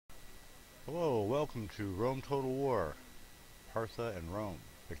Hello, welcome to Rome Total War, Partha and Rome,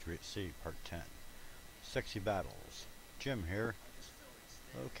 Victory at Sea, Part 10. Sexy Battles. Jim here.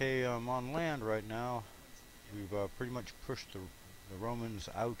 Okay, I'm on land right now. We've pretty much pushed the Romans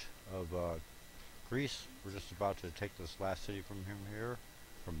out of Greece. We're just about to take this last city from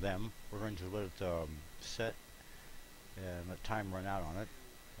them. We're going to let it set and let time run out on it.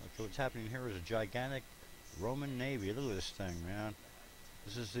 Okay, what's happening here is a gigantic Roman navy. Look at this thing, man.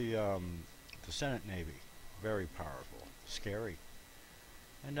 This is the Senate Navy. Very powerful. Scary.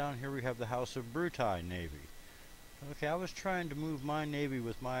 And down here we have the House of Bruti Navy. Okay, I was trying to move my navy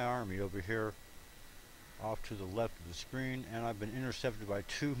with my army over here off to the left of the screen, and I've been intercepted by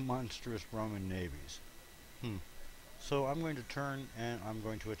two monstrous Roman navies. So I'm going to turn and I'm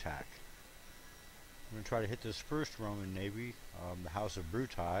going to attack. I'm going to try to hit this first Roman navy, the House of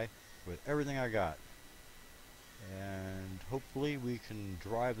Bruti, with everything I got. And hopefully we can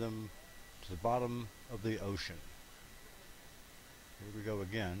drive them to the bottom of the ocean. Here we go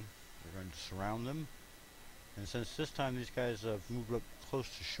again. We're going to surround them. And since this time these guys have moved up close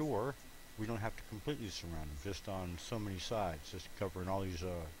to shore, we don't have to completely surround them, just on so many sides, just covering all these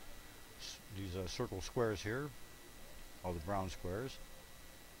circle squares here, all the brown squares.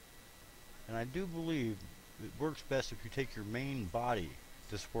 And I do believe it works best if you take your main body,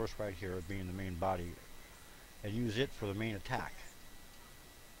 this force right here being the main body, and use it for the main attack.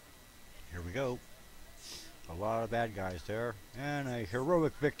 Here we go. A lot of bad guys there, and a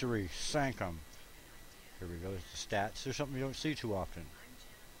heroic victory. Sank them. Here we go. There's the stats. There's something you don't see too often.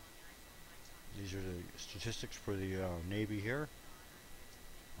 These are the statistics for the Navy here.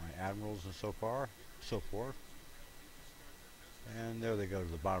 My admirals and so forth. And there they go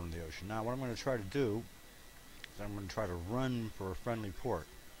to the bottom of the ocean. Now what I'm going to try to do is I'm going to try to run for a friendly port.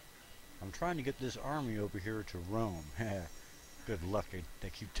 I'm trying to get this army over here to Rome. Good luck, they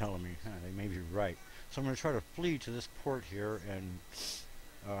keep telling me. They may be right. So I'm going to try to flee to this port here and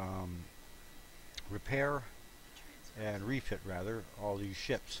repair and refit, rather, all these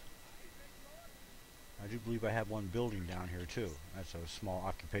ships. I do believe I have one building down here, too. That's a small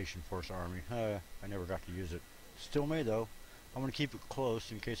occupation force army. I never got to use it. Still may, though. I'm going to keep it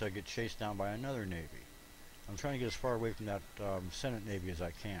close in case I get chased down by another Navy. I'm trying to get as far away from that Senate Navy as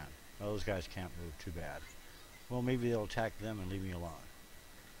I can. Those guys can't move too bad. Well, maybe they'll attack them and leave me alone.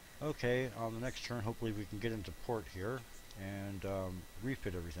 Okay, on the next turn, hopefully we can get into port here and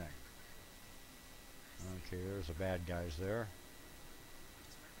refit everything. Okay, there's the bad guys there.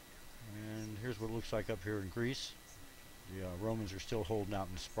 And here's what it looks like up here in Greece. The Romans are still holding out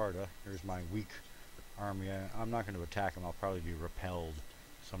in Sparta. Here's my weak army. I'm not going to attack them. I'll probably be repelled.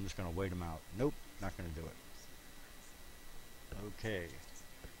 So I'm just going to wait them out. Nope, not going to do it. Okay.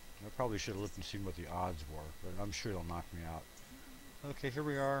 I probably should have looked and seen what the odds were, but I'm sure they'll knock me out. Okay, here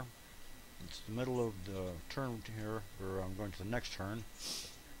we are. It's the middle of the turn here, where I'm going to the next turn.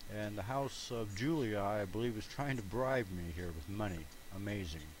 And the House of Julia, I believe, is trying to bribe me here with money.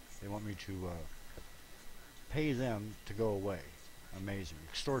 Amazing. They want me to pay them to go away. Amazing.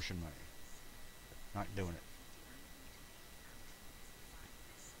 Extortion money. Not doing it.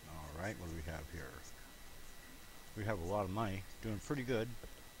 Alright, what do we have here? We have a lot of money. Doing pretty good.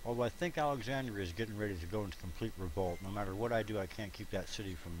 Although I think Alexandria is getting ready to go into complete revolt. No matter what I do, I can't keep that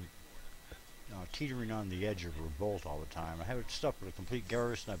city from teetering on the edge of revolt all the time. I have it stuffed with a complete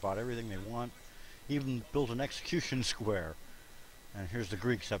garrison. I bought everything they want. Even built an execution square. And here's the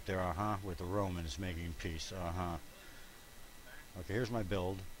Greeks up there, with the Romans making peace, Okay, here's my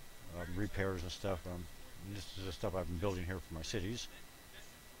build. Repairs and stuff. And this is the stuff I've been building here for my cities.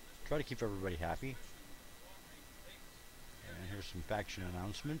 Try to keep everybody happy. And here's some faction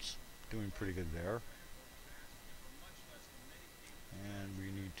announcements. Doing pretty good there. And we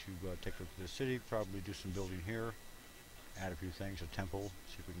need to take a look at the city. Probably do some building here. Add a few things. A temple.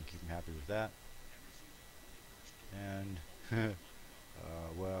 See if we can keep them happy with that. And,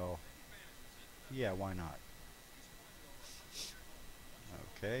 well, yeah, why not?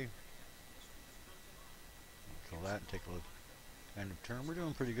 Okay. Kill that and take a look. End of turn. We're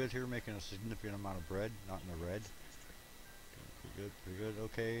doing pretty good here. Making a significant amount of bread. Not in the red. Pretty good.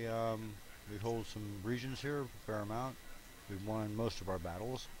 Okay, we hold some regions here, a fair amount. We've won most of our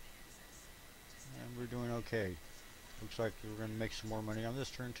battles. And we're doing okay. Looks like we're going to make some more money on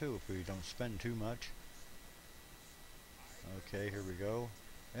this turn too, if we don't spend too much. Okay, here we go.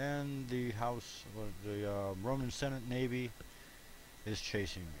 And the Roman Senate Navy is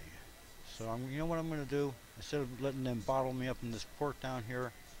chasing me. So you know what I'm going to do? Instead of letting them bottle me up in this port down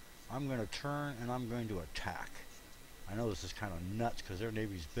here, I'm going to turn and I'm going to attack. I know this is kind of nuts because their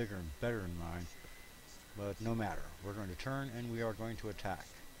navy's bigger and better than mine, but no matter. We're going to turn and we are going to attack.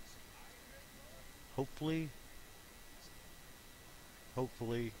 hopefully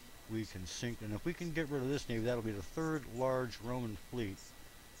we can sink, and if we can get rid of this navy, that'll be the third large Roman fleet.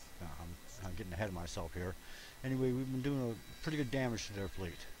 I'm getting ahead of myself here. Anyway, we've been doing a pretty good damage to their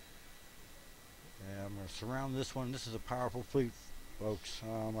fleet. And I'm going to surround this one. This is a powerful fleet, folks.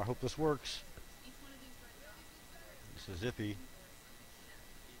 I hope this works. This is iffy.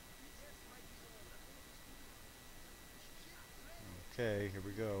 Okay, here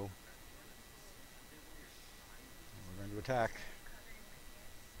we go. We're going to attack.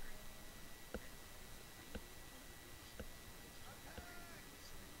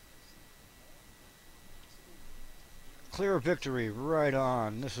 Clear victory, right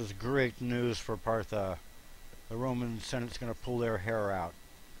on. This is great news for Partha. The Roman Senate's going to pull their hair out.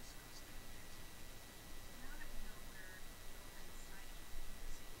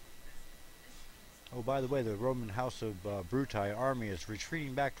 Oh, by the way, the Roman House of Brutii army is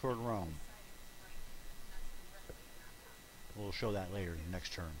retreating back toward Rome. We'll show that later in the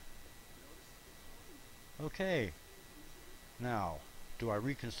next turn. Okay. Now, do I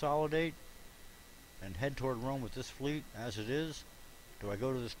reconsolidate and head toward Rome with this fleet as it is? Do I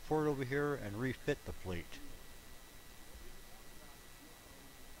go to this port over here and refit the fleet?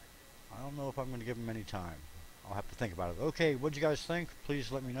 I don't know if I'm going to give them any time. I'll have to think about it. Okay, what'd you guys think?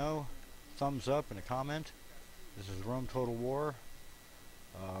 Please let me know. Thumbs up and a comment. This is Rome Total War.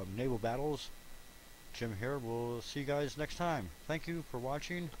 Naval Battles. Jim here. We'll see you guys next time. Thank you for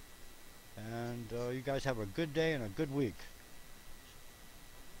watching. And you guys have a good day and a good week.